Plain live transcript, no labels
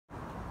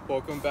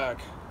Welcome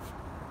back.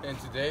 And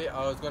today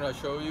I was gonna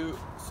show you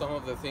some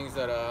of the things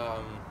that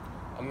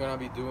I'm gonna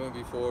be doing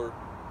before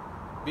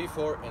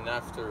and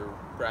after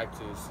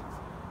practice.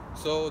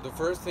 So the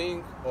first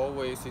thing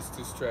always is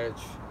to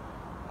stretch.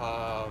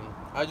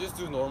 I just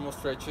do normal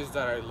stretches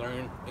that I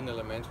learned in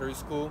elementary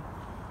school,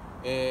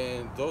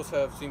 and those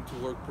have seemed to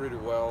work pretty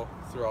well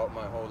throughout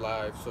my whole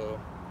life. So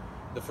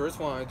the first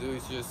one I do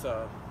is just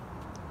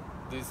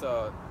this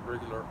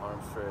regular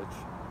arm stretch.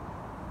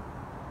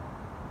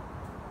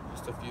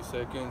 Just a few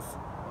seconds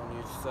on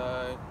each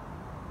side.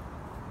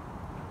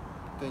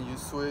 Then you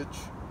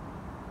switch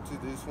to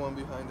this one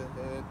behind the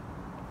head.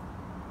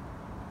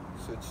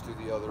 Switch to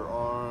the other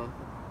arm.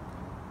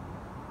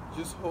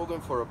 Just hold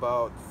them for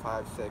about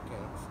 5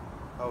 seconds.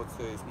 I would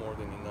say it's more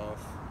than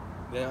enough.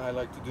 Then I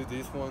like to do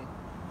this one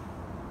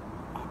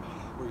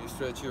where you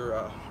stretch your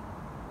I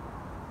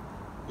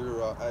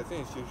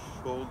think it's your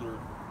shoulder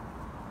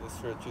that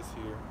stretches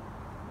here.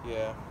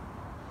 Yeah.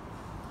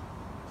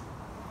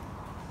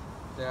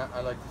 Then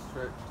I like to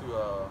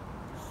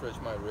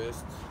stretch my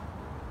wrists.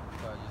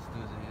 So I just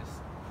do this.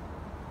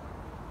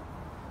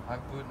 I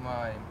put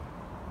my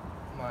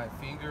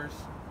fingers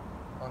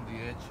on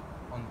the edge,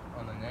 on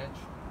an edge,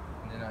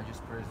 and then I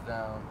just press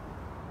down.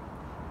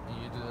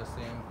 And you do the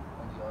same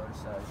on the other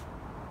side,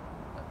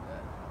 like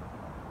that.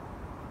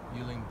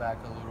 You lean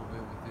back a little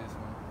bit with this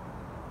one,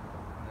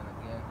 and then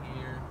again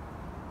here.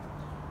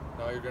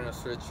 Now you're gonna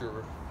stretch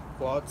your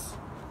quads.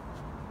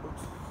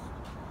 Oops.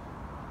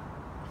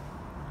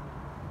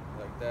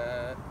 Like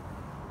that.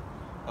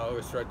 I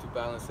always try to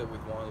balance it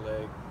with one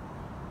leg,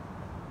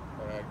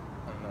 but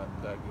I'm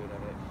not that good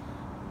at it.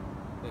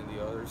 Then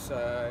the other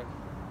side.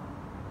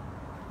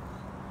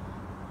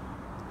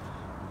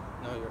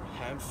 Now your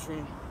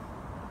hamstring.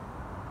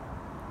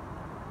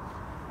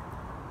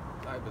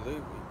 I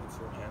believe it's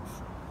your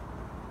hamstring.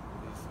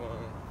 This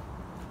one.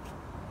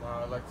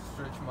 Now I like to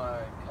stretch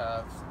my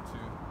calves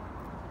too.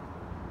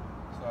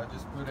 So I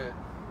just put it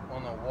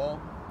on a wall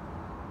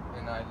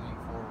and I lean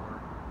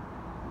forward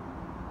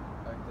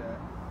like that.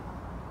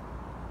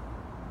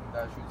 And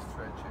that should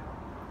stretch it.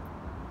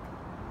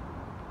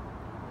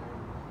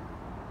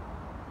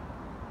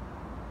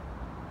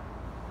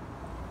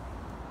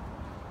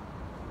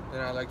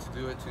 Then I like to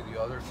do it to the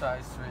other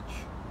side,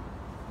 stretch.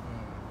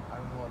 I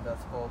don't know what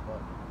that's called,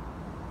 but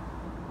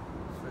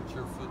stretch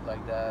your foot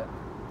like that.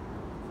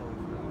 So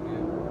it's really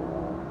good.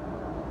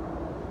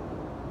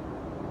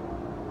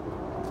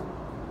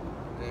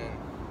 Then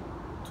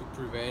to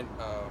prevent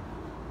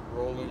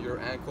rolling your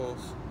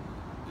ankles,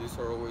 these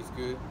are always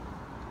good.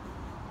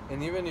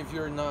 And even if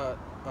you're not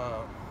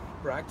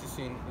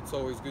practicing, it's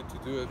always good to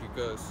do it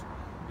because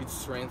it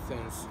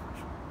strengthens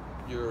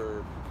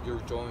your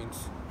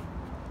joints.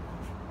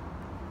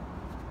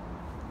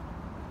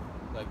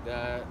 Like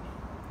that.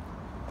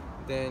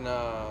 Then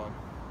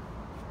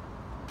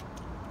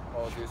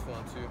this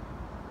one too.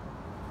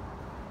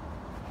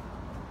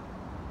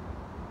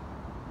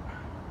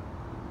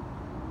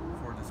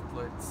 For the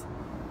splits.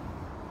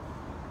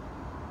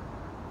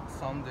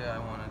 Someday I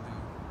want to be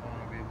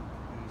able to do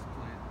a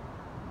split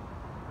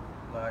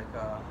like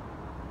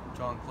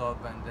Jean-Claude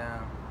Van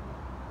Damme.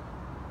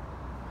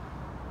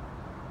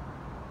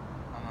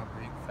 I'm a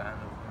big fan of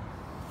him.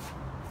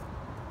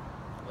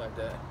 Like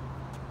that.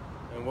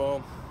 And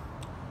well,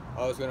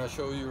 I was gonna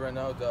show you right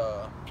now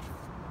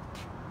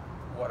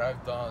what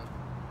I've done,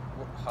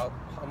 how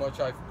much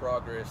I've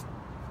progressed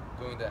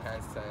doing the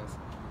handstands.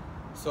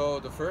 So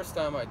the first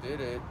time I did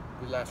it,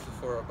 it lasted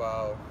for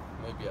about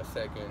maybe a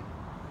second.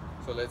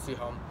 So let's see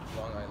how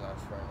long I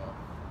last right now.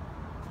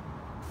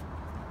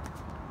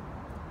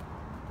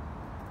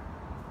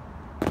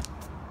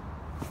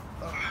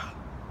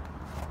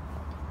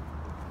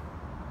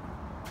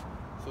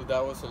 So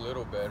that was a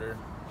little better.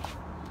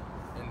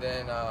 And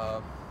then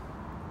I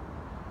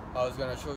was gonna show